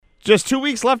Just 2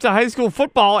 weeks left of high school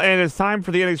football, and it's time for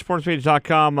the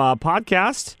NHSportspage.com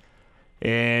podcast.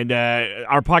 And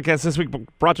our podcast this week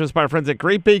brought to us by our friends at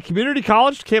Great Bay Community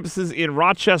College, campuses in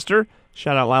Rochester,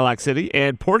 shout out Lilac City,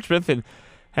 and Portsmouth, and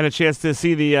had a chance to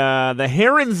see the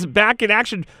Herons back in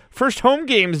action. First home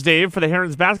games, Dave, for the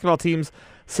Herons basketball teams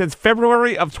since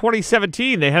February of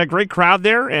 2017. They had a great crowd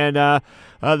there, and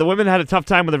the women had a tough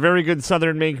time with a very good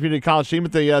Southern Maine Community College team,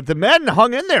 but the men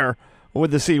hung in there with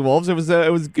the Seawolves. It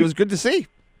was good to see.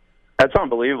 That's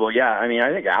unbelievable. Yeah, I mean, I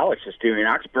think Alex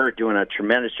Bird doing a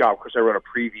tremendous job. Of course, I wrote a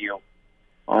preview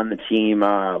on the team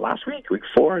last week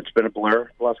 4. It's been a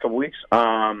blur the last couple weeks,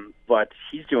 but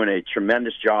he's doing a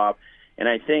tremendous job. And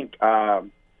I think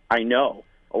I know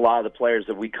a lot of the players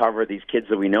that we cover, these kids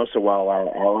that we know so well, are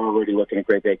already looking at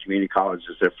Great Bay Community College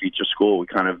as their future school. We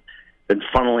kind of been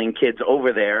funneling kids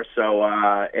over there, so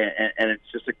and it's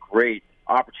just a great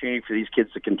opportunity for these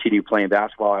kids to continue playing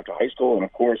basketball after high school. And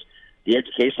of course, the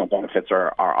educational benefits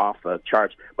are off the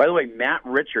charts. By the way, Matt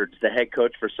Richards, the head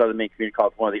coach for Southern Maine Community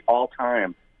College, one of the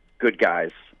all-time good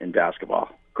guys in basketball.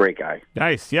 Great guy.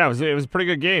 Nice. Yeah, it was a pretty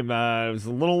good game. It was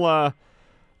a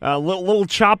little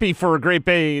choppy for Great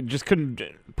Bay. Just couldn't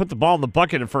put the ball in the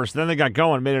bucket at first. Then they got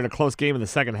going, made it a close game in the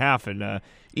second half. And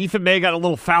Ethan May got in a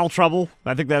little foul trouble.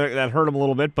 I think that hurt him a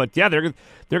little bit. But yeah, they're going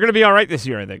to be all right this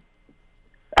year, I think.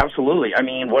 Absolutely. I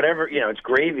mean, whatever, it's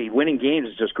gravy. Winning games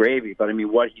is just gravy. But, I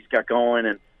mean, what he's got going,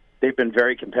 and they've been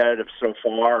very competitive so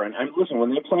far. And listen,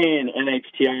 when they're playing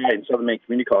NHTI and Southern Maine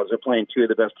Community College, they're playing two of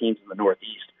the best teams in the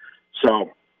Northeast.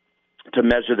 So to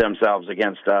measure themselves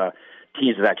against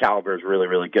teams of that caliber is really,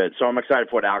 really good. So I'm excited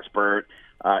for what Alex Bird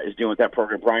is doing with that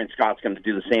program. Brian Scott's going to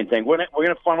do the same thing. We're going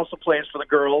to funnel some players for the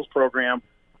girls program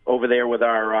over there with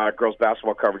our girls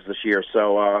basketball coverage this year.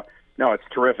 So, no, it's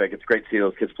terrific. It's great to see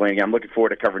those kids playing again. I'm looking forward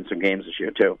to covering some games this year,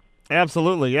 too.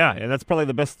 Absolutely, yeah. And that's probably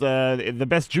the best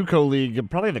JUCO league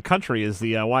probably in the country is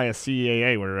the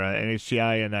YSCAA, where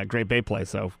NHTI and Great Bay play.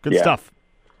 So good stuff.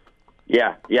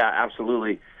 Yeah,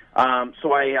 absolutely.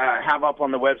 So I have up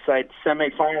on the website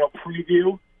semifinal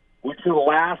preview, which is the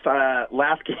last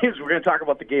games. We're going to talk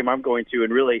about the game I'm going to,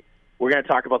 and really we're going to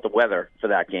talk about the weather for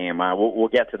that game. We'll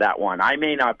get to that one. I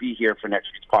may not be here for next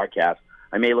week's podcast.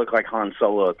 I may look like Han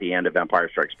Solo at the end of Empire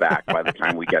Strikes Back by the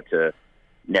time we get to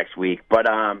next week. But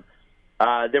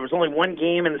there was only one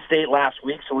game in the state last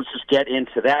week, so let's just get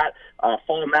into that.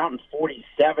 Fall Mountain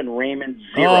 47, Raymond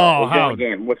 0. Oh,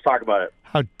 game. Let's talk about it.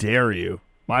 How dare you?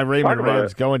 My Raymond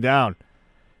Rams going down.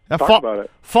 Talk about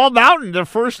it. Fall Mountain, their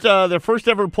first ever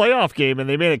playoff game, and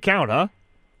they made it count, huh?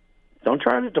 Don't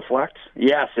try to deflect.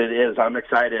 Yes, it is. I'm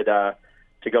excited to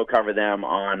go cover them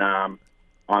on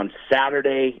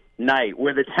Saturday night,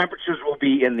 where the temperatures will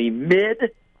be in the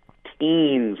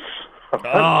mid-teens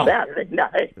on Saturday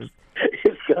night.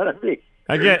 It's going to be.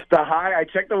 The high. I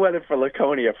checked the weather for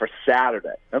Laconia for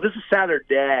Saturday. Now, this is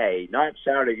Saturday, not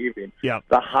Saturday evening. Yeah.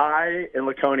 The high in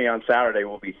Laconia on Saturday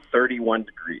will be 31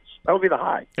 degrees. That will be the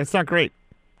high. It's not great.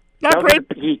 Not great.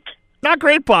 Peak. Not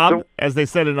great, Bob, as they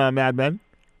said in Mad Men.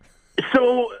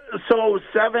 So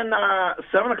 7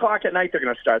 o'clock at night they're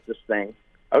going to start this thing.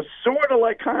 I was sort of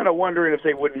kind of wondering if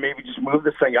they wouldn't maybe just move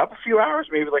this thing up a few hours,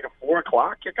 maybe like a 4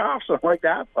 o'clock kickoff, something like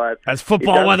that. But that's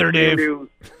football weather, Dave.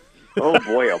 Oh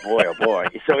boy!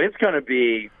 So it's going to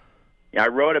be. I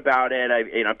wrote about it.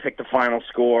 I picked the final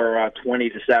score.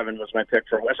 20-7 was my pick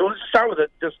for. So let's start with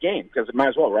this game because it might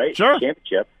as well, right? Sure.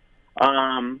 Championship.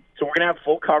 So we're going to have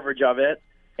full coverage of it,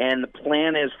 and the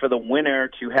plan is for the winner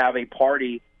to have a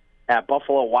party at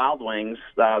Buffalo Wild Wings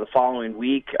the following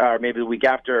week, or maybe the week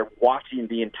after, watching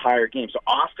the entire game. So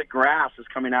Austin Grass is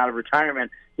coming out of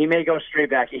retirement. He may go straight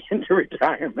back into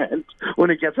retirement when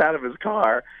he gets out of his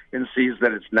car and sees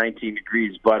that it's 19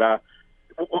 degrees. But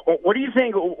what do you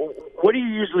think? What do you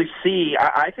usually see?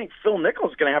 I think Phil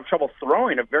Nichols is going to have trouble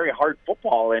throwing a very hard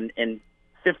football in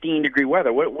 15-degree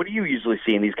weather. What do you usually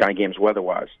see in these kind of games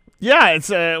weather-wise? Yeah, it's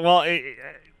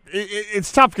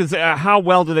it's tough because how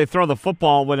well do they throw the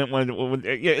football when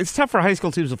it's tough for high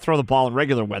school teams to throw the ball in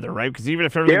regular weather, right? Because even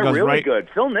if everything goes right, they're really good.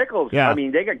 Phil Nichols. Yeah. I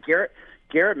mean, they got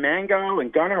Garrett Mango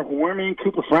and Gunnar Horman,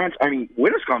 Cooper French. I mean,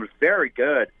 Winterscombe is very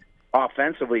good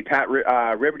offensively. Pat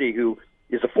Ribberty, who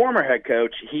is a former head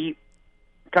coach, he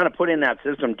kind of put in that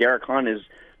system. Derek Hunt has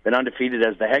been undefeated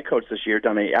as the head coach this year,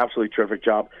 done an absolutely terrific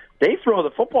job. They throw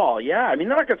the football, yeah. I mean,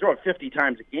 they're not going to throw it 50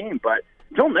 times a game, but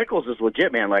Phil Nichols is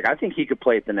legit, man. Like, I think he could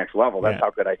play at the next level. That's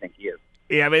how good I think he is.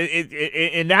 Yeah, I mean,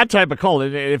 in that type of cold,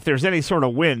 if there's any sort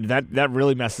of wind, that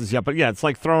really messes you up. But yeah, it's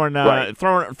like throwing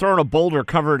a boulder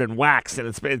covered in wax, and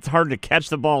it's hard to catch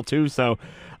the ball too. So,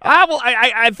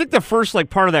 I think the first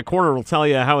part of that quarter will tell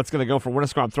you how it's going to go for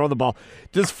Winnisquam throwing the ball.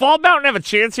 Does Fall Mountain have a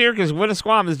chance here? Because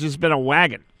Winnisquam has just been a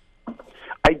wagon.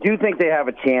 I do think they have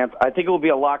a chance. I think it will be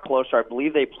a lot closer. I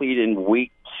believe they played in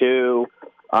week 2.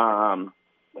 I'm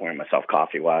pouring myself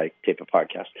coffee while I tape a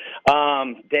podcast.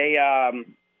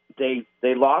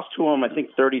 They lost to them, I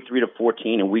think,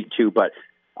 33-14 in week 2. But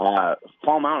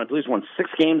Fall Mountain, I believe, has won 6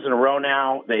 games in a row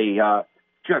now. They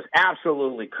just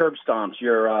absolutely curb stomped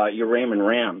your Raymond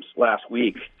Rams last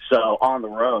week. So on the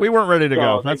road, we weren't ready to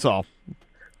go. That's all.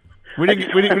 We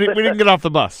didn't get off the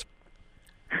bus.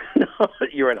 No,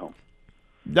 you're at home.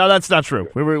 No, that's not true.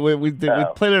 We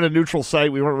played at a neutral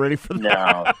site. We weren't ready for that.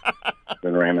 No,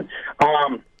 been Raymond.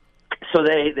 So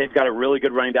they've got a really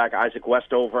good running back, Isaac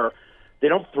Westover. They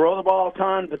don't throw the ball a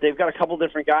ton, but they've got a couple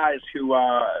different guys who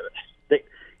they're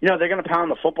going to pound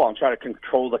the football and try to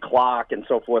control the clock and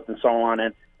so forth and so on.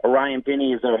 And Orion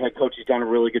Binney is their head coach. He's done a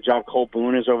really good job. Cole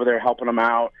Boone is over there helping them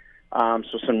out.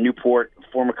 So some Newport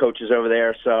former coaches over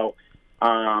there. So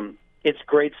it's a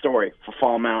great story for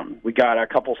Fall Mountain. We got a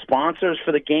couple sponsors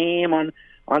for the game on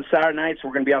Saturday nights. We're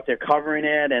going to be out there covering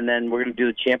it, and then we're going to do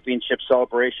the championship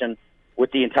celebration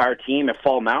with the entire team. If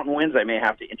Fall Mountain wins, I may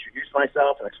have to introduce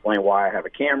myself and explain why I have a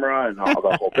camera and all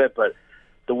the whole bit. But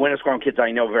the Winnisquam kids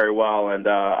I know very well, and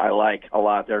I like a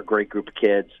lot. They're a great group of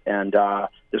kids, and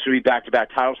this will be back-to-back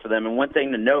titles for them. And one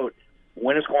thing to note,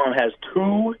 Winnisquam has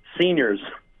 2 seniors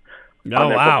on their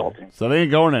football team. So they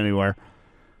ain't going anywhere.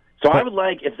 So I would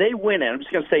like, if they win it, I'm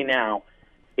just going to say now,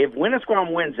 if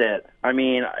Winnisquam wins it, I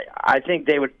mean, I think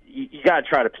they would. You got to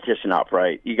try to petition up,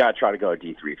 right? You got to try to go to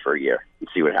D3 for a year and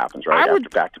see what happens, right? After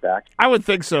back-to-back. I would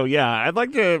think so. Yeah, I'd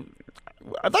like to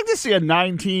see a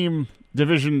 9-team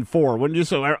Division 4, wouldn't you?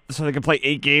 So they can play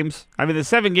 8 games. I mean, the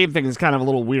 7-game thing is kind of a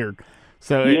little weird.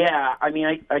 So yeah, I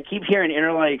mean, I keep hearing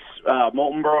Interlakes,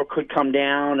 Moltenboro could come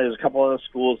down. There's a couple other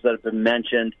schools that have been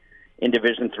mentioned in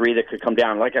Division 3 that could come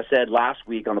down. Like I said last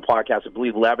week on the podcast, I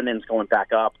believe Lebanon's going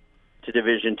back up to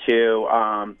Division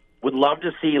 2. Would love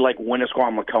to see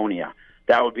Winnisquam Laconia.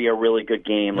 That would be a really good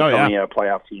game. Laconia,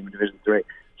 playoff team in Division 3.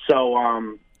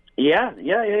 So yeah.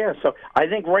 So I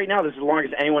think right now this is the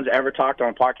longest anyone's ever talked on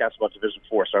a podcast about Division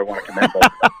 4. So I want to commend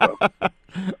both.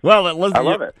 Well, I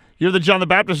love it. You're the John the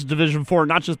Baptist Division 4,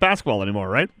 not just basketball anymore,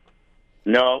 right?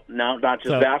 No, not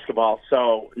just basketball.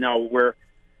 So no,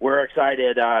 we're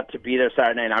excited to be there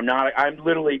Saturday night. I'm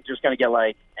literally just going to get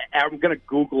I'm going to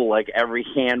Google every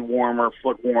hand warmer,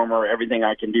 foot warmer, everything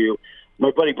I can do.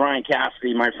 My buddy Brian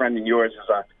Cassidy, my friend and yours, is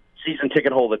a season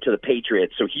ticket holder to the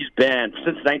Patriots. So he's been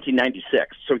since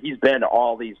 1996. So he's been to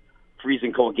all these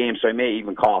freezing cold games. So I may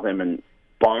even call him and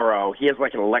borrow. He has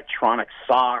an electronic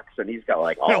socks, and he's got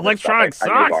all electronic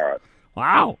socks.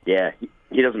 Wow. Yeah.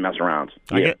 He doesn't mess around.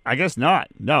 Yeah. I guess not.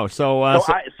 No. So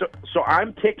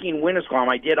I'm picking Winnisquam.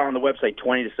 I did on the website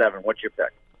 20-7. What's your pick?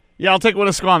 Yeah, I'll take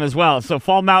Winnisquam as well. So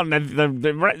Fall Mountain,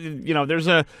 there's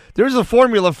a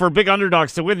formula for big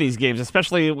underdogs to win these games,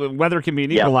 especially when weather can be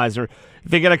an equalizer. If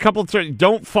they get a couple,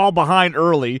 don't fall behind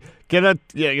early. Win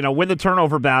the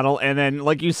turnover battle, and then,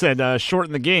 like you said,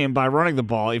 shorten the game by running the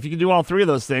ball. If you can do all 3 of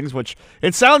those things, which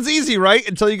it sounds easy, right?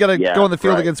 Until you got to go in the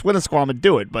field against Winnisquam and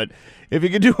do it. But if you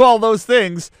can do all those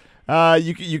things,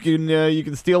 you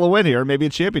can steal a win here, maybe a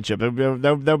championship.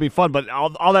 That would be fun. But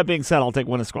all that being said, I'll take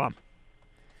Winnisquam.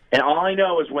 And all I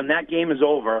know is when that game is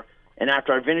over, and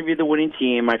after I've interviewed the winning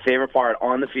team, my favorite part,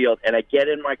 on the field, and I get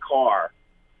in my car,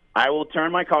 I will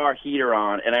turn my car heater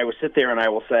on, and I will sit there and I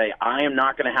will say, I am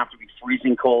not going to have to be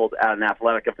freezing cold at an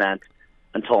athletic event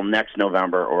until next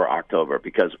November or October,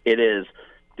 because it is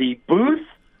the booth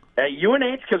at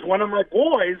UNH, because one of my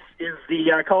boys is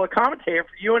the color commentator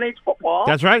for UNH football.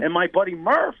 That's right. And my buddy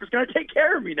Murph is going to take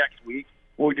care of me next week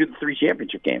when we do the 3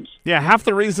 championship games. Yeah, half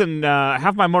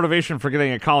my motivation for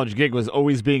getting a college gig was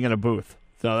always being in a booth.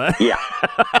 So yeah,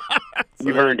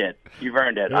 you've earned it.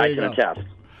 I can attest.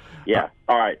 Yeah.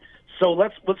 All right. So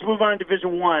let's move on to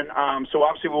Division 1. So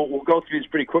obviously we'll go through these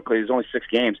pretty quickly. There's only 6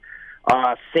 games.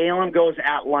 Salem goes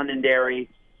at Londonderry.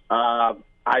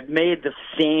 I've made the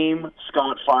same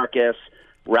Scott Farkas,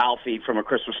 Ralphie from A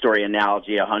Christmas Story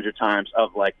analogy 100 times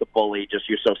of the bully. Just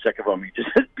you're so sick of him, you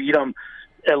just beat him.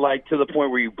 To the point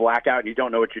where you black out and you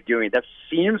don't know what you're doing. That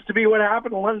seems to be what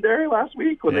happened to Londonderry last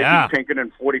week when they beat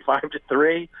Pinkerton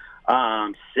 45-3.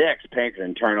 6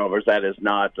 Pinkerton turnovers. That is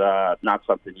not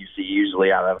something you see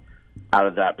usually out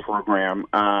of that program.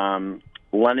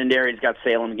 Londonderry's got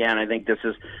Salem again. I think this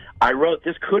is I wrote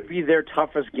this could be their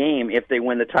toughest game if they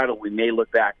win the title. We may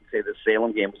look back and say the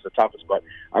Salem game was the toughest, but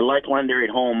I like Londonderry at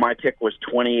home. My pick was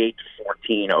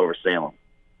 28-14 over Salem.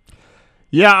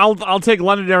 Yeah, I'll take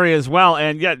Londonderry as well.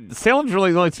 And yeah, Salem's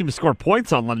really the only team to score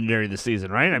points on Londonderry this season,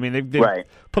 right? I mean, they've right.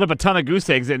 put up a ton of goose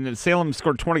eggs, and Salem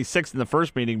scored 26 in the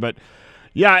first meeting. But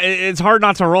yeah, it's hard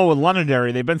not to roll with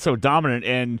Londonderry. They've been so dominant,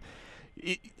 and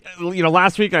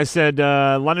last week I said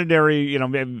Londonderry.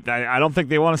 I don't think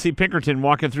they want to see Pinkerton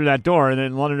walking through that door, and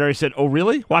then Londonderry said, "Oh,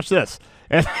 really? Watch this."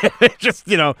 And they just,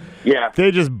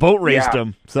 they just boat raced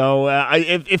them. So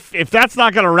if that's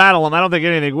not going to rattle them, I don't think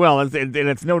anything will. And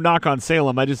it's no knock on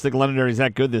Salem. I just think Londonderry's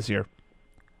that good this year.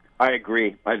 I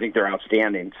agree. I think they're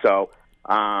outstanding. So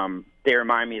they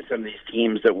remind me of some of these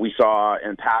teams that we saw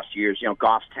in past years.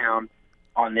 Goffstown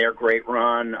on their great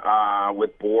run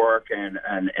with Bork and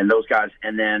those guys.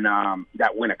 And then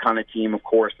that Winnicott team, of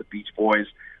course, the Beach Boys,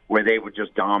 where they were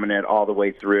just dominant all the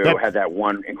way through, had that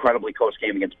one incredibly close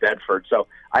game against Bedford. So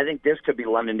I think this could be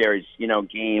Londonderry's,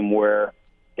 game where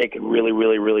they could really,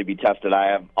 really, really be tested. I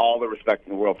have all the respect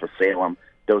in the world for Salem,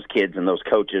 those kids and those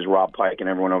coaches, Rob Pike and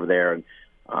everyone over there. And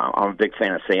I'm a big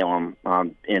fan of Salem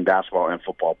in basketball and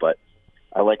football, but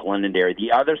I like Londonderry.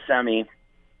 The other semi,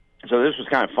 so this was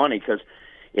kind of funny because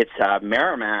it's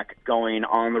Merrimack going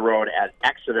on the road at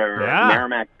Exeter. Yeah.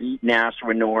 Merrimack beat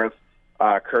Nashua North.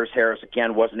 Curse Harris,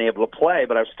 again, wasn't able to play,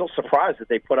 but I was still surprised that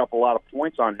they put up a lot of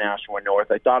points on Nashua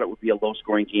North. I thought it would be a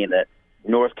low-scoring game that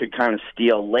North could kind of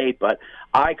steal late, but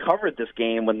I covered this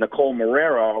game with Nicole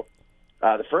Marrero,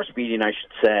 the first meeting, I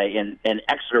should say, and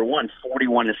Exeter won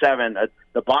 41-7.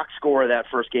 The box score of that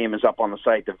first game is up on the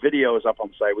site. The video is up on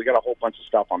the site. We got a whole bunch of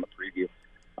stuff on the preview.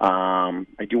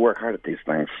 I do work hard at these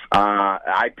things.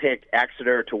 I picked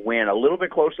Exeter to win a little bit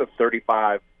closer to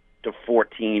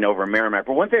 35-14 over Merrimack.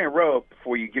 But one thing I wrote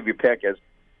before you give your pick is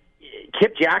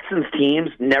Kip Jackson's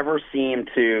teams never seem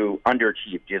to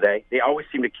underachieve, do they? They always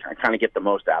seem to kind of get the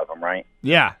most out of them, right?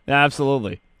 Yeah,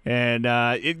 absolutely. And,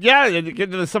 getting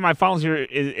to the semifinals here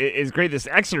is great. This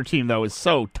Exeter team, though, is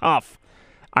so tough.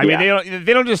 I mean,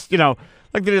 they don't just,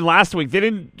 like they did last week, they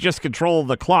didn't just control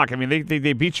the clock. I mean,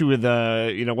 they beat you with,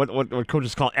 what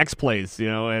coaches call X plays,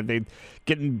 and they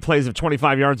get in plays of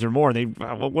 25 yards or more. They,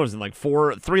 what was it, like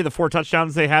 3 of the 4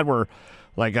 touchdowns they had were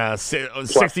like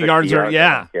 60 yards.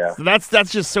 Yeah. So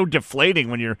that's just so deflating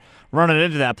when you're running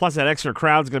into that. Plus, that Exeter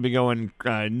crowd's going to be going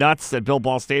nuts at Bill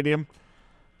Ball Stadium.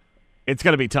 It's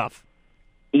going to be tough.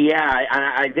 Yeah,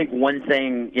 I think one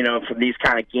thing, from these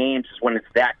kind of games is when it's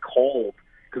that cold.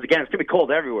 Because, again, it's going to be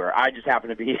cold everywhere. I just happen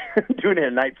to be doing it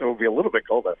at night, so it'll be a little bit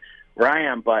colder where I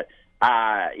am. But,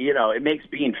 it makes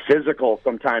being physical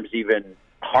sometimes even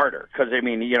harder. Because,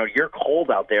 you're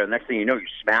cold out there. The next thing you know, you're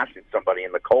smashing somebody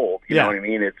in the cold. You know what I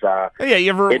mean? It's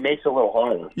it makes it a little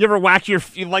harder. You ever whack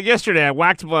like yesterday, I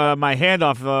whacked my hand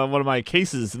off one of my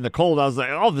cases in the cold. I was like,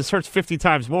 oh, this hurts 50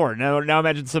 times more. Now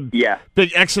imagine some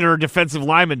big Exeter defensive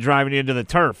lineman driving into the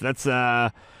turf. That's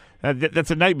a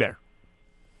nightmare.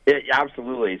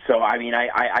 Absolutely. So,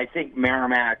 I think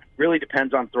Merrimack really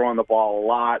depends on throwing the ball a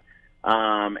lot,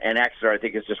 and Exeter, I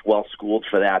think, is just well-schooled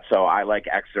for that, so I like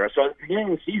Exeter. So, at the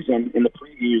beginning of the season, in the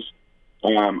previews,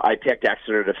 I picked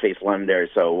Exeter to face Londonderry,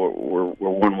 so we're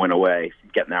one win away from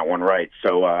getting that one right.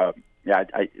 So,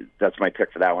 that's my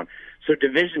pick for that one. So,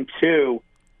 Division II,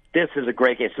 this is a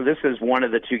great game. So, this is one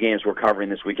of the 2 games we're covering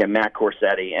this weekend, Matt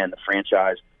Corsetti and the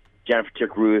franchise, Jennifer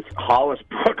Tick-Ruth, Hollis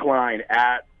Brookline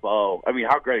at Bow.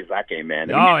 How great is that game, man?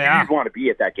 You'd want to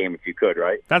be at that game if you could,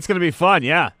 right? That's going to be fun,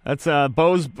 yeah. That's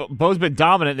Bow's been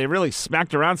dominant. They really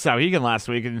smacked around Souhegan last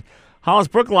week. And Hollis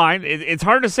Brookline, it's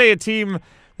hard to say a team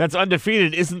that's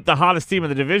undefeated isn't the hottest team in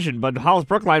the division, but Hollis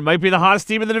Brookline might be the hottest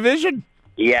team in the division.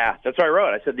 Yeah, that's what I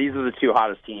wrote. I said these are the 2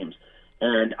 hottest teams.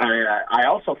 And I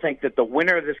also think that the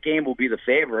winner of this game will be the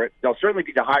favorite. They'll certainly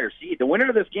be the higher seed. The winner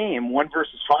of this game, 1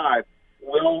 versus 5,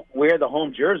 will wear the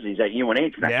home jerseys at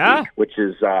UNH next week, which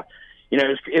is,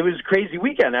 it was a crazy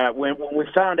weekend. When we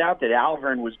found out that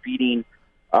Alvern was beating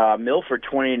Milford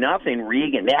 20-0,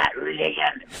 Matt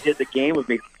Regan did the game with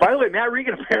me. By the way, Matt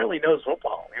Regan apparently knows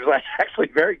football. He was actually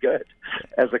very good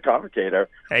as a commentator.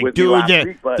 Hey,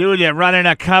 dude, you're running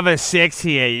a cover 6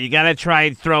 here. You got to try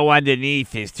and throw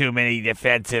underneath. There's too many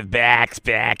defensive backs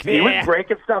back there. He was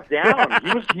breaking stuff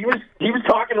down. he was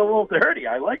talking a little dirty.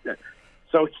 I liked it.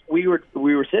 So we were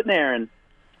sitting there, and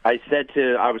I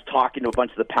was talking to a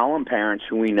bunch of the Pelham parents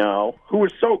who we know, who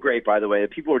were so great, by the way. The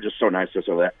people were just so nice to us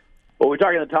over there. But we're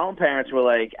talking to the Pelham parents, we're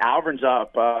like, Alvern's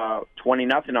up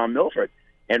 20-0 on Milford.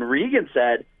 And Regan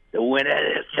said, the winner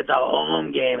of this gets a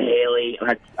home game, Haley.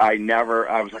 And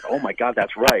I was like, oh, my God,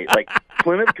 that's right. Like,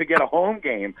 Plymouth could get a home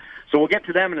game. So we'll get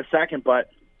to them in a second, but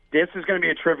this is going to be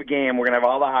a terrific game. We're going to have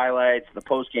all the highlights, the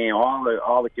post game, all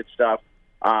the good stuff.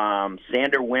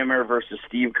 Sander Wimmer versus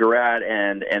Steve Garrett,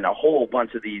 and a whole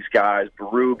bunch of these guys,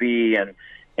 Berube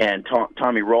and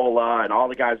Tommy Rolla, and all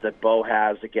the guys that Bo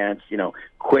has against,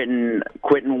 Quentin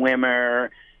Wimmer,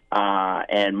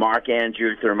 and Mark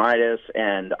Andrew Thermitis,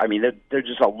 and I mean they're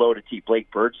just a loaded team. Blake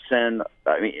Burgeson,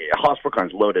 Hollis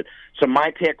Brookline's loaded. So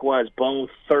my pick was Bo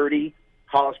 30,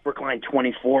 Hollis Brookline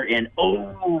 24 in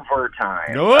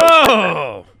overtime.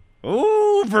 Whoa,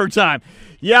 overtime!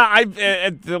 Yeah,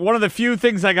 one of the few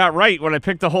things I got right when I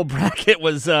picked the whole bracket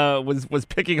was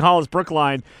picking Hollis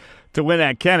Brookline to win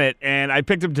at Kennett, and I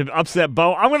picked him to upset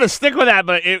Bo. I'm going to stick with that,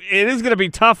 but it is going to be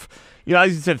tough.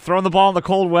 As you said, throwing the ball in the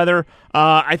cold weather.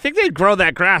 I think they'd grow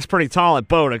that grass pretty tall at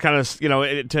Bo to kind of,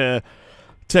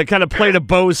 to kind of play to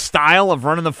Bo's style of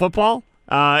running the football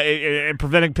and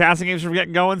preventing passing games from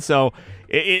getting going. So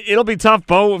it'll be tough.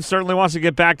 Bo certainly wants to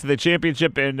get back to the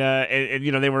championship, and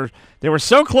they were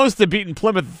so close to beating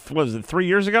Plymouth. What was it, 3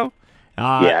 years ago?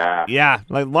 Yeah.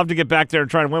 I'd love to get back there and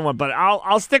try to win one, but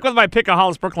I'll stick with my pick of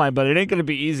Hollis Brookline, but it ain't going to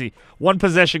be easy. One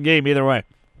possession game either way.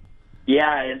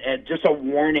 Yeah, and just a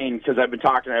warning, because I've been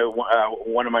talking to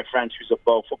one of my friends who's a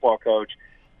Bo football coach.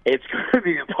 It's going to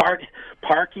be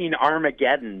parking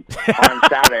Armageddon on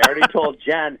Saturday. I already told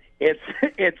Jen it's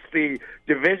the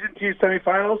Division II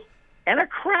semifinals and a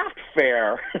craft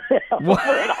fair over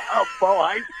at Bo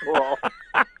High School.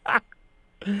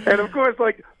 And of course,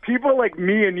 people like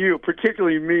me and you,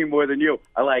 particularly me more than you,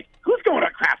 are like, who's going to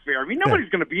a craft fair? I mean, nobody's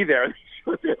going to be there.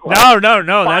 No.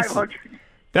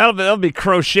 That'll be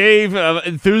crochet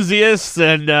enthusiasts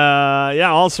and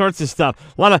all sorts of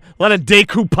stuff. A lot of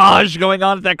decoupage going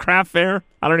on at that craft fair.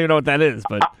 I don't even know what that is,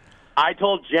 but I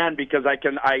told Jen, because I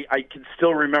can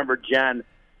still remember Jen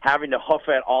having to hoof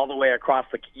it all the way across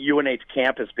the UNH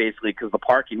campus, basically, because the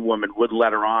parking woman wouldn't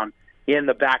let her on in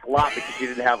the back lot because she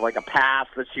didn't have a pass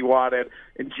that she wanted,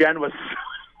 and Jen was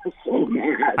so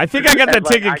mad. I think I got that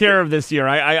taken care of this year.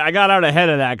 I got out ahead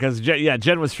of that because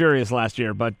Jen was furious last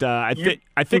year, but I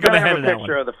think I'm ahead of that one. You have a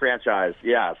picture of the franchise.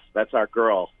 Yes, that's our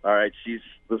girl. All right,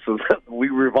 we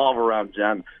revolve around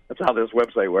Jen. That's how this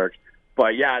website works.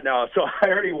 But so I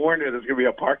already warned her there's going to be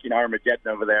a parking Armageddon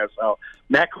over there. So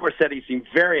Matt Corsetti seemed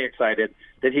very excited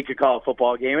that he could call a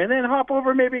football game and then hop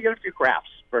over, maybe get a few crafts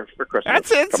for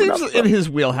Christmas. It seems in his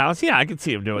wheelhouse. Yeah, I could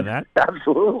see him doing that.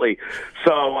 Absolutely.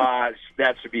 So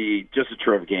that should be just a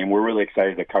terrific game. We're really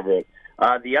excited to cover it.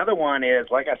 The other one is,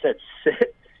 like I said,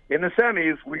 in the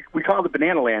semis, we call it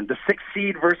Banana Land, the 6th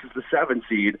seed versus the 7th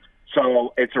seed.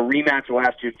 So it's a rematch of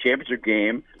last year's championship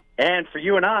game. And for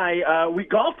you and I, we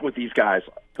golfed with these guys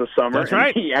this summer. That's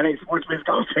right. In the NHSportspage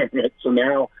Golf Tournament. So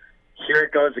now here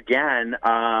it goes again.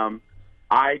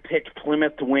 I picked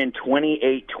Plymouth to win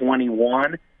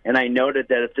 28-21, and I noted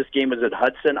that if this game was at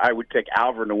Hudson, I would pick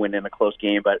Alvern to win in a close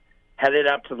game. But headed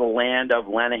up to the land of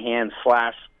Lenihan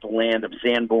 / the land of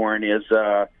Sanborn it's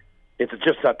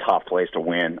just a tough place to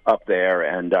win up there.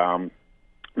 And,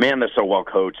 man, they're so well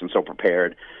coached and so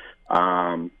prepared.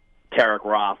 Tarek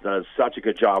Roth does such a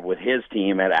good job with his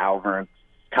team at Alvern.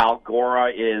 Kyle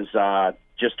Gora is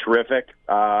just terrific.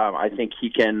 I think he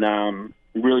can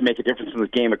really make a difference in this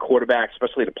game at quarterback,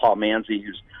 especially to Paul Manzi,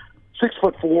 who's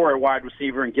 6'4" at wide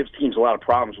receiver and gives teams a lot of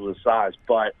problems with his size.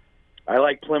 But I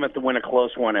like Plymouth to win a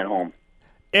close one at home.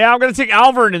 Yeah, I'm going to take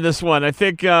Alvern in this one. I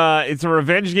think it's a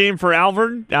revenge game for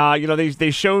Alvern.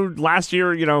 They showed last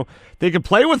year, they could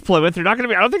play with Plymouth. They're not going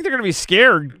to be. I don't think they're going to be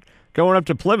scared going up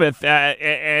to Plymouth.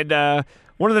 And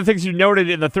one of the things you noted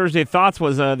in the Thursday Thoughts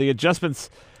was the adjustments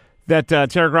that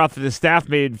Tarek Roth and his staff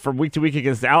made from week to week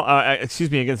against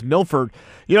Milford.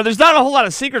 There's not a whole lot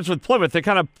of secrets with Plymouth. They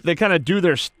kind of do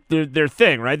their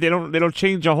thing, right? They don't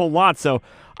change a whole lot. So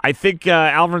I think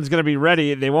Alvern's going to be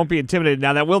ready. They won't be intimidated.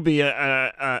 Now that will be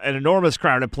an enormous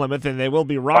crowd at Plymouth, and they will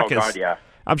be raucous. Oh God, yeah.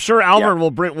 I'm sure Alvern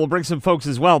will bring some folks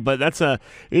as well. But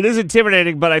it is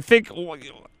intimidating. But I think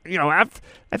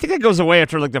I think that goes away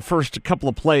after the first couple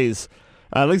of plays.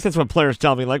 At least that's what players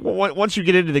tell me. Once you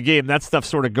get into the game, that stuff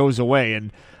sort of goes away,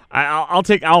 and I'll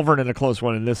take Alvern in a close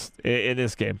one in this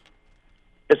game.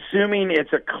 Assuming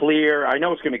it's a clear, I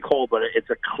know it's going to be cold, but it's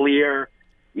a clear,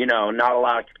 not a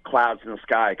lot of clouds in the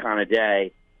sky kind of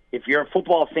day. If you're a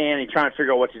football fan and you're trying to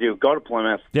figure out what to do, go to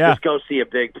Plymouth. Yeah. Just go see a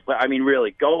big.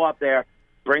 Really, go up there,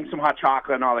 bring some hot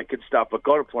chocolate and all that good stuff, but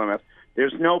go to Plymouth.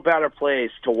 There's no better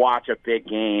place to watch a big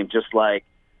game. Just when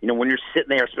you're sitting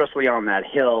there, especially on that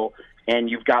hill.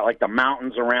 And you've got the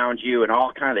mountains around you and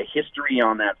all kind of the history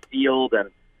on that field,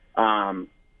 and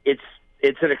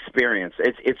it's an experience.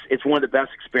 It's one of the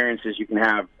best experiences you can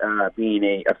have being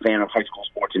a fan of high school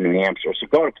sports in New Hampshire. So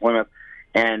go to Plymouth,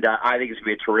 And I think it's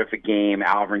going to be a terrific game.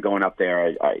 Alvin going up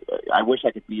there. I wish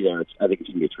I could be there. I think it's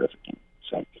going to be a terrific game.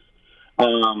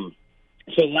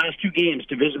 So last two games,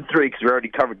 Division III, because we already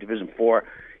covered Division IV.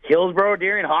 Hillsborough,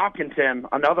 Darien, Hopkinton,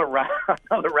 another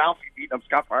Ralphie beating up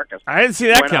Scott Farkas. I didn't see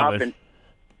that coming.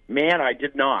 Man, I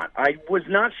did not. I was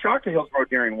not shocked that Hillsborough,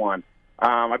 Darien won.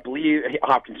 I believe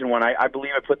Hopkinton won. I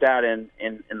believe I put that in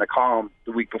the column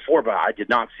the week before, but I did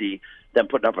not see them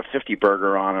putting up a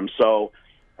 50-burger on them. So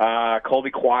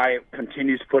Colby Quiet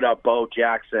continues to put up Bo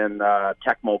Jackson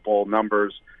Tecmo Bowl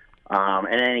numbers.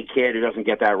 And any kid who doesn't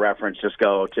get that reference, just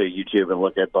go to YouTube and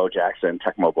look at Bo Jackson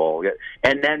Tecmo Bowl.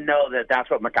 And then know that that's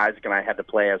what McIsaac and I had to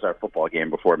play as our football game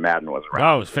before Madden was around.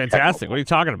 Oh, it was fantastic. What are you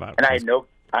talking about? And I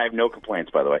have no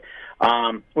complaints, by the way.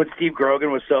 When Steve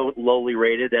Grogan was so lowly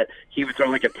rated that he would throw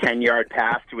like a 10-yard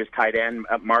pass to his tight end,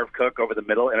 Marv Cook, over the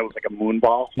middle, and it was like a moon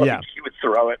ball. So yeah. He would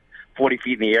throw it 40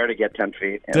 feet in the air to get 10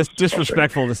 feet. Just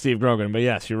disrespectful to Steve Grogan, but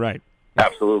yes, you're right.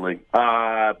 Absolutely.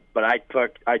 But I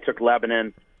took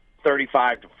Lebanon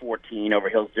 35-14 over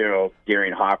Hillsborough,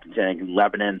 Darien, Hopkinton.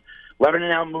 Lebanon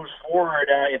now moves forward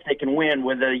if they can win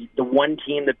with the one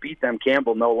team that beat them,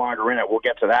 Campbell, no longer in it. We'll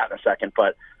get to that in a second,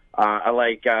 but I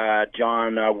like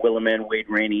John Williman, Wade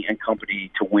Rainey, and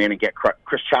company to win and get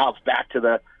Chris Childs back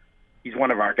to he's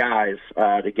one of our guys,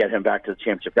 to get him back to the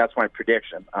championship. That's my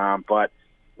prediction. But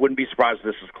wouldn't be surprised if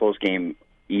this is a close game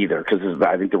either, because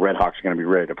I think the Red Hawks are going to be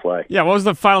ready to play. Yeah, what was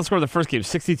the final score of the first game?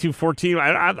 62-14?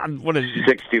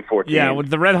 62-14. Yeah, would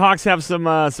the Red Hawks have some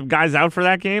guys out for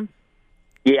that game?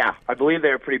 Yeah, I believe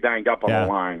they're pretty banged up on the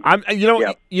line.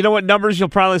 You know what numbers you'll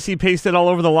probably see pasted all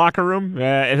over the locker room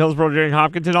at Hillsborough during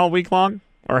Hopkinton all week long,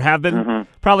 or have been?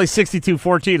 Mm-hmm. Probably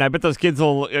 62-14. I bet those kids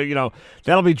will,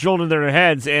 that'll be drilled in their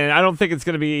heads, and I don't think it's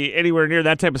going to be anywhere near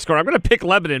that type of score. I'm going to pick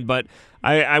Lebanon, but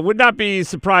I would not be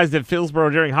surprised if Hillsborough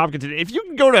during Hopkinton, if you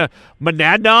can go to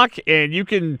Monadnock and you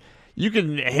can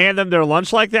hand them their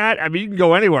lunch like that, I mean, you can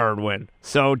go anywhere and win.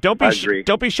 So don't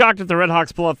be shocked if the Red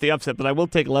Hawks pull off the upset, but I will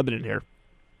take Lebanon here.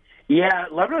 Yeah,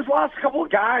 Lebanon's lost a couple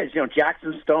of guys.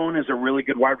 Jackson Stone is a really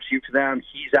good wide receiver for them.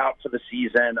 He's out for the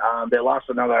season. They lost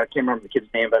another. I can't remember the kid's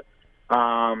name, but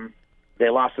they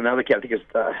lost another kid. I think it's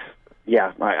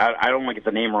I don't want to get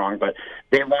the name wrong, but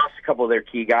they lost a couple of their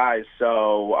key guys.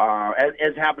 So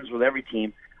as happens with every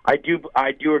team, I do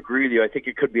agree with you. I think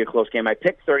it could be a close game. I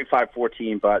picked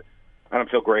 35-14, but I don't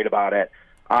feel great about it.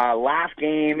 Last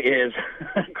game is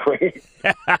great.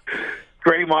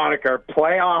 Great moniker,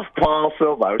 Playoff Paul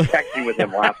Silva. I was texting with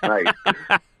him last night.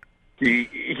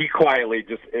 He quietly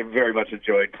just very much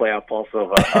enjoyed Playoff Paul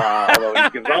Silva. Although he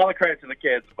gives all the credit to the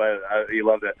kids, but he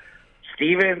loved it.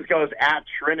 Stevens goes at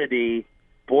Trinity.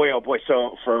 Boy, oh boy!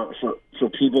 So for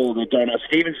people that don't know,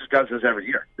 Stevens just does this every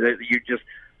year.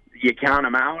 You count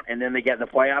them out, and then they get in the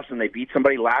playoffs and they beat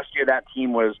somebody. Last year, that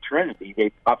team was Trinity.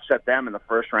 They upset them in the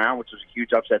first round, which was a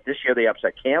huge upset. This year, they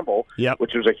upset Campbell,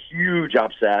 which was a huge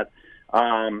upset.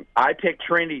 I picked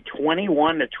Trinity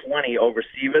 21-20 over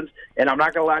Stevens, and I'm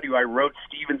not going to lie to you, I wrote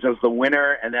Stevens as the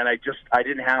winner, and then I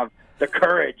didn't have the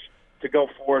courage to go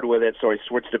forward with it, so I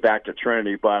switched it back to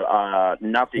Trinity, but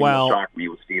nothing will shock me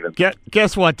with Stevens.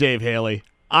 Guess what, Dave Haley?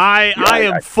 I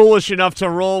am foolish enough to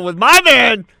roll with my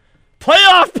man,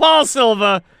 Playoff Paul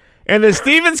Silva, and the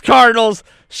Stevens Cardinals,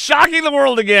 shocking the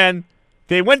world again.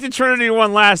 They went to Trinity and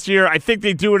won last year. I think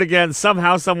they do it again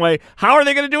somehow, some way. How are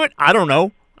they going to do it? I don't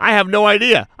know. I have no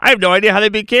idea. I have no idea how they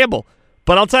beat Campbell.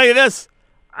 But I'll tell you this.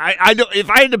 I don't, if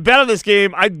I had to bet on this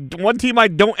game, one team I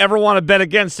don't ever want to bet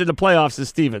against in the playoffs is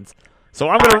Stevens. So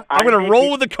I'm gonna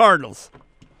roll with the Cardinals.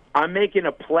 I'm making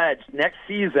a pledge next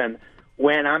season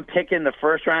when I'm picking the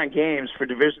first round games for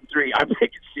Division III. I'm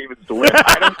picking Stevens to win.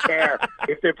 I don't care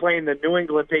if they're playing the New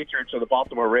England Patriots or the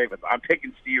Baltimore Ravens. I'm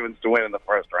picking Stevens to win in the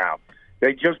first round.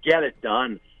 They just get it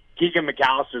done. Keegan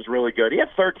McAllister's really good. He had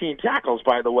 13 tackles,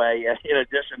 by the way, in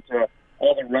addition to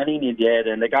all the running he did,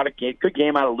 and they got a good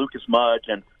game out of Lucas Mudge.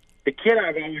 And the kid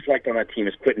I've always liked on that team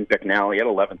is Quentin Bicknell. He had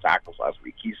 11 tackles last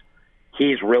week.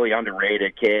 He's really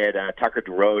underrated kid. Tucker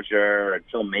DeRozier and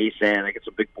Phil Mason. I get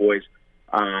some big boys.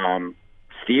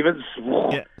 Stevens.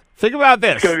 Yeah. Think about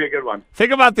this. It's going to be a good one.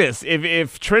 Think about this.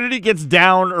 If Trinity gets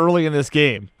down early in this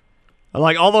game,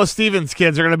 like all those Stevens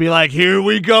kids are going to be like, here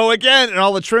we go again. And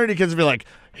all the Trinity kids will be like,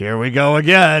 here we go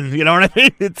again. You know what I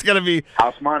mean? It's going to be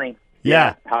house money.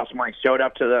 Yeah. House money. Showed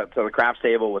up to the craps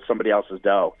table with somebody else's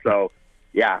dough. So,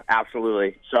 yeah,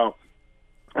 absolutely. So,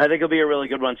 I think it'll be a really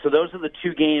good one. So, those are the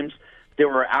two games that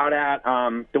we're out at.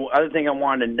 The other thing I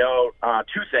wanted to note,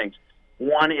 two things.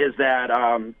 One is that,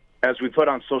 as we put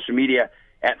on social media,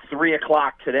 at 3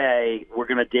 o'clock today, we're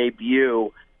going to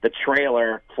debut the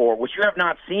trailer for, which you have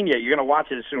not seen yet. You're going to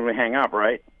watch it as soon as we hang up,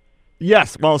 right?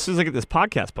 Yes. Well, as soon as I get this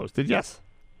podcast posted, yes.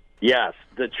 Yes,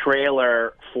 the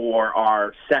trailer for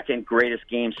our second greatest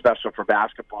game special for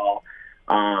basketball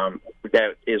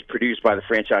that is produced by the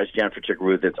franchise Jennifer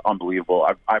Chick-Ruth. It's unbelievable.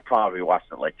 I probably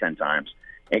watched it like 10 times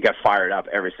and got fired up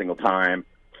every single time.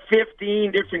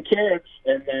 15 different kids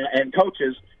and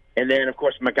coaches, and then, of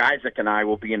course, McIsaac and I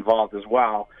will be involved as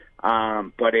well.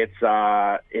 But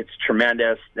it's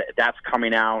tremendous. That's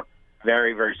coming out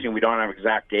very, very soon. We don't have an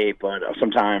exact date, but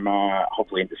sometime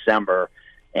hopefully in December.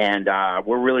 And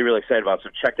we're really, really excited about it. So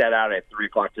check that out at 3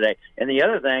 o'clock today. And the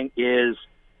other thing is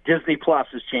Disney Plus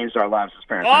has changed our lives as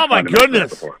parents. Oh, my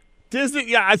goodness. Disney,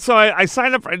 yeah. So I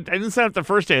signed up. I didn't sign up the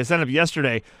first day. I signed up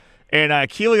yesterday. And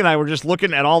Keely and I were just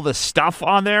looking at all the stuff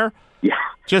on there. Yeah.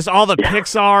 Just all the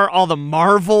Pixar, all the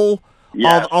Marvel,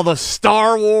 all the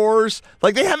Star Wars.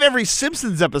 Like, they have every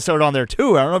Simpsons episode on there,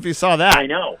 too. I don't know if you saw that. I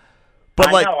know.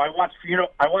 But I know. I watched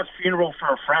Funeral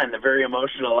for a Friend, the very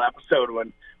emotional episode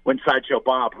when Sideshow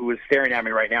Bob, who is staring at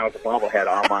me right now as a bobblehead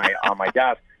on my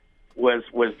desk, was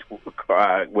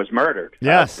murdered.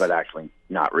 Yes. But actually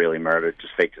not really murdered,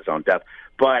 just faked his own death.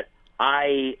 But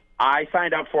I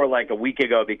signed up for like a week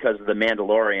ago because of the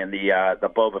Mandalorian, the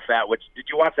Boba Fett. Which did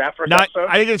you watch that first episode?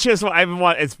 I didn't get a chance. I haven't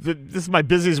watched. This is my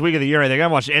busiest week of the year. I think I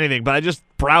haven't watched anything, but I just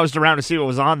browsed around to see what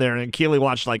was on there, and Keely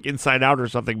watched like Inside Out or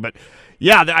something. But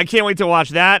yeah, I can't wait to watch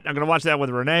that. I'm gonna watch that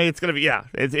with Renee. It's gonna be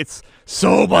it's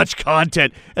so much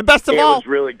content, and best of all, it was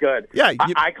really good. Yeah,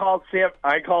 I called Sam.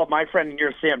 I called my friend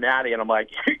here, Sam Natty, and I'm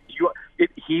like, the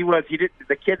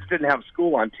kids didn't have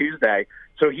school on Tuesday.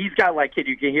 So he's got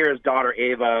you can hear his daughter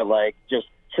Ava just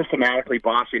systematically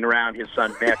bossing around his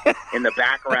son Nick in the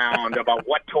background about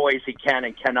what toys he can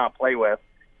and cannot play with,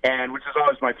 and which is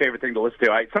always my favorite thing to listen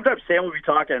to. Sometimes Sam will be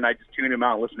talking and I just tune him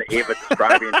out and listen to Ava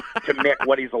describing to Nick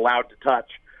what he's allowed to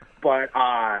touch. But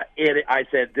I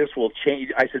said, this will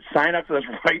change. I said, sign up for this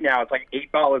right now. It's like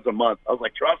 $8 a month. I was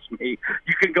like, trust me,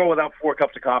 you can go without 4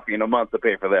 cups of coffee in a month to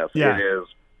pay for this. Yeah. It is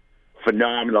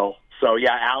phenomenal. So,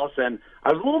 yeah, Allison,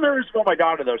 I was a little nervous about my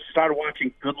daughter, though. She started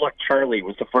watching Good Luck Charlie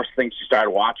was the first thing she started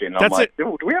watching. And I'm like,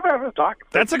 dude, do we ever have a talk?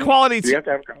 That's a quality.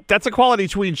 That's a quality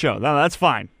tween show. No, that's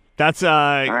fine. That's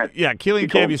right. Yeah, Keely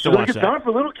and Cam used to watch that. It's not for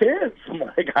little kids. I'm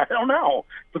like, I don't know.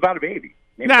 It's about a baby.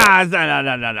 No. It's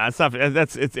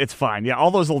not. It's fine. Yeah, all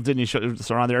those little Disney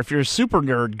shows are on there. If you're a super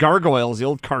nerd, Gargoyles, the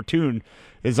old cartoon,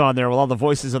 is on there with all the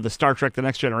voices of the Star Trek: The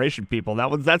Next Generation people.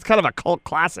 That's kind of a cult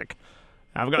classic.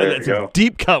 It's a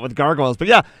deep cut with Gargoyles. But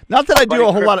yeah, not that I do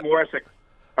a whole lot of...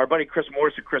 Our buddy Chris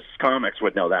Morris at Chris's Comics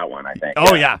would know that one, I think.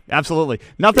 Oh, yeah, absolutely.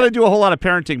 Not that I do a whole lot of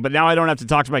parenting, but now I don't have to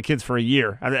talk to my kids for a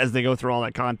year as they go through all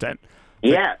that content.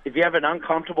 Yeah, if you have an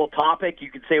uncomfortable topic, you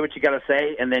can say what you got to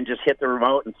say and then just hit the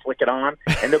remote and flick it on.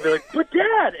 And they'll be like, but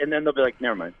Dad! And then they'll be like,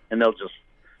 never mind. And they'll just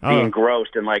be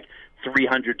engrossed in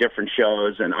 300 different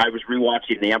shows. And I was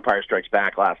rewatching The Empire Strikes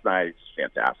Back last night. It's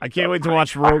fantastic. I can't wait to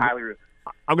watch Rogue.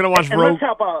 I'm going to watch Rogue. Let's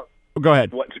help out. Go ahead.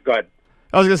 Go ahead.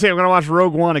 I was going to say I'm going to watch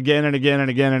Rogue One again and again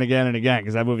and again and again and again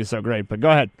because that movie's so great. But go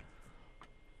ahead.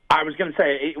 I was going to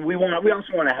say we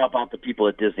also want to help out the people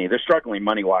at Disney. They're struggling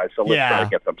money-wise, so let's try to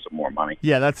get them some more money.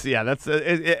 Yeah, that's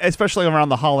especially around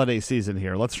the holiday season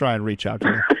here. Let's try and reach out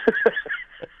to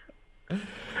them.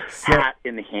 Hat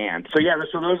in the hand. So yeah,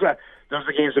 so those are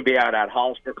games will be out at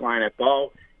Hollis Brookline at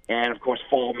Bow, and of course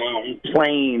Fall Mountain,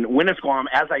 Plain, Winnisquam.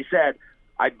 As I said,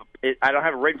 I don't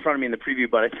have it right in front of me in the preview,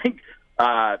 but I think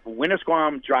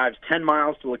Winnisquam drives 10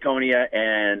 miles to Laconia,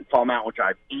 and Fall Mountain will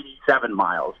drive 87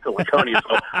 miles to Laconia.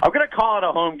 So I'm going to call it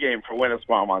a home game for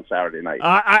Winnisquam on Saturday night.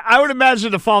 I would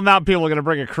imagine the Fall Mountain people are going to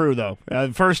bring a crew, though.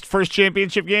 First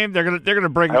championship game, they're going to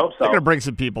bring. They're going to bring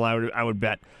some people. I would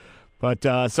bet. But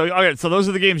so those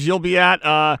are the games you'll be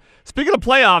at. Speaking of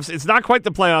playoffs, it's not quite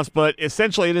the playoffs, but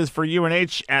essentially it is for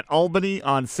UNH at Albany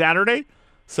on Saturday.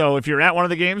 So if you're at one of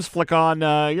the games, flick on,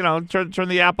 turn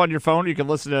the app on your phone. You can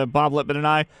listen to Bob Lippman and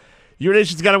I.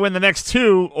 UNH's got to win the next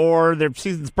 2, or their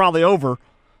season's probably over.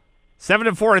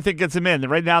 7-4, I think, gets them in.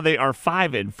 Right now they are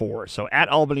 5-4. So at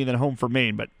Albany, then home for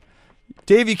Maine. But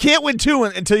Dave, you can't win 2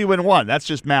 until you win 1. That's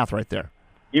just math right there.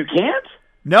 You can't?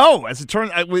 No, as it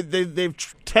turns, they've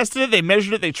tested it, they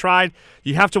measured it, they tried.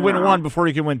 You have to win 1 before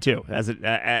you can win 2,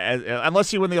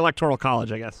 unless you win the Electoral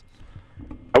College, I guess.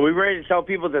 Are we ready to tell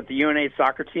people that the UNH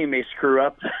soccer team may screw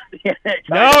up?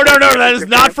 No, that is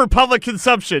not for public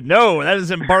consumption. No, that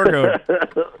is embargoed.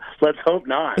 Let's hope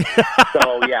not.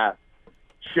 So yeah,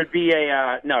 should be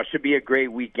a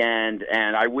great weekend,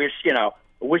 and I wish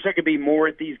I could be more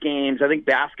at these games. I think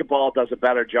basketball does a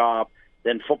better job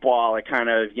than football. It kind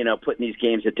of putting these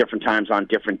games at different times on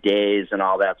different days and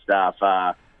all that stuff.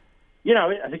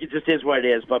 I think it just is what it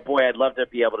is. But, boy, I'd love to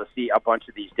be able to see a bunch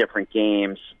of these different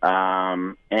games.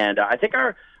 And I think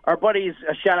our buddies,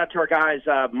 a shout-out to our guys,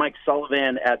 Mike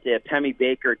Sullivan at the Pemmy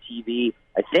Baker TV.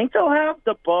 I think they'll have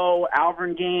the Bo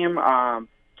Alvern game.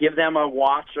 Give them a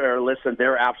watch or listen.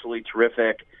 They're absolutely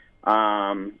terrific.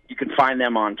 You can find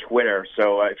them on Twitter.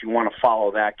 So if you want to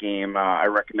follow that game, I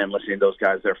recommend listening to those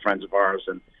guys. They're friends of ours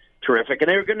and terrific. And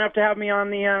they were good enough to have me on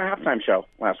the halftime show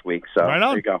last week. So right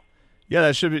on. There you go. Yeah,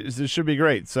 this should be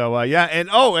great. So and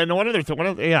one other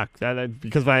thing,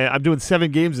 because I'm doing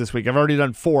 7 games this week. I've already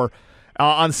done 4.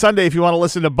 On Sunday, if you want to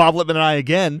listen to Bob Lippman and I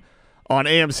again on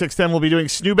AM 610, we'll be doing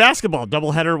SNU basketball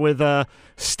doubleheader with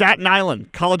Staten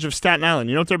Island, College of Staten Island.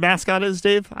 You know what their mascot is,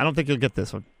 Dave? I don't think you'll get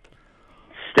this one.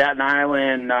 Staten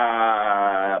Island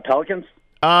Pelicans?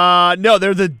 No,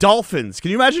 they're the Dolphins.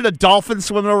 Can you imagine a dolphin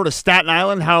swimming over to Staten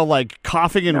Island? How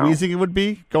coughing and wheezing it would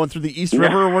be going through the East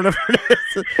River or whatever it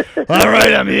is. All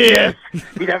right, I'm here.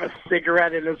 He'd have a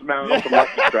cigarette in his mouth.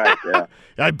 Yeah.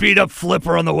 I beat up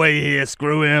Flipper on the way here.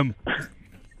 Screw him.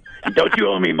 Don't you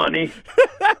owe me money?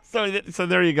 So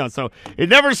there you go. So it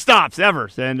never stops, ever.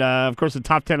 And, of course, the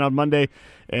top 10 on Monday.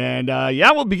 And,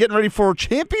 we'll be getting ready for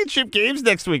championship games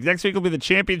next week. Next week will be the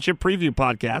championship preview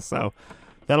podcast. So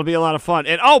that'll be a lot of fun.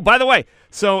 And, by the way,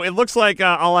 so it looks like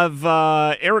I'll have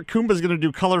Eric Kumba's going to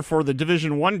do color for the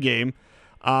Division I game.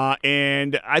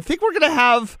 And I think we're going to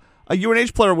have a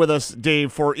UNH player with us,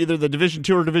 Dave, for either the Division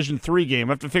II or Division III game.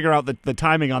 I have to figure out the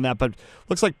timing on that. But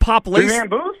looks like Pop Lacey. Three-man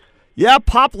booth? Yeah,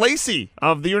 Pop Lacey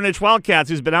of the UNH Wildcats,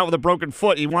 who's been out with a broken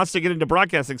foot. He wants to get into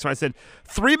broadcasting. So I said,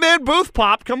 3-man booth,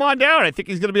 Pop. Come on down. I think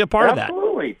he's going to be a part of that.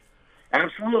 Absolutely.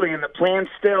 And the plan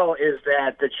still is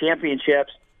that the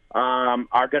championships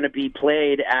are going to be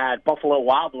played at Buffalo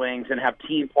Wild Wings and have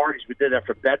team parties. We did that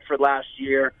for Bedford last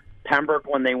year, Pembroke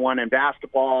when they won in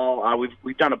basketball.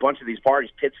 We've done a bunch of these parties,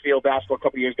 Pittsfield basketball a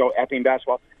couple years ago, Epping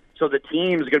basketball. So the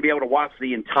team is going to be able to watch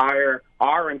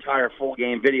our entire full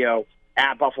game video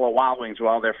at Buffalo Wild Wings with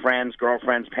all their friends,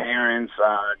 girlfriends, parents,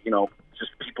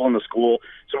 just people in the school.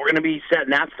 So we're going to be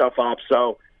setting that stuff up.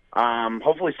 So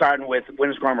hopefully starting with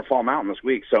Winners Farm or Fall Mountain this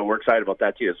week. So we're excited about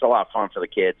that too. It's a lot of fun for the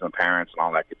kids and the parents and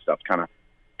all that good stuff. Kind of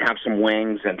have some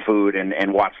wings and food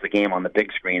and watch the game on the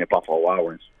big screen at Buffalo Wild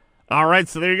Wings. All right,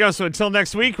 so there you go. So until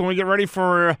next week when we get ready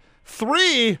for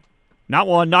 3, not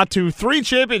 1, not 2, 3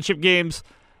 championship games,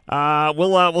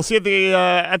 we'll see you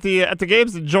at the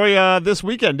games. Enjoy this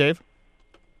weekend, Dave.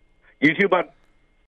 You too, bud.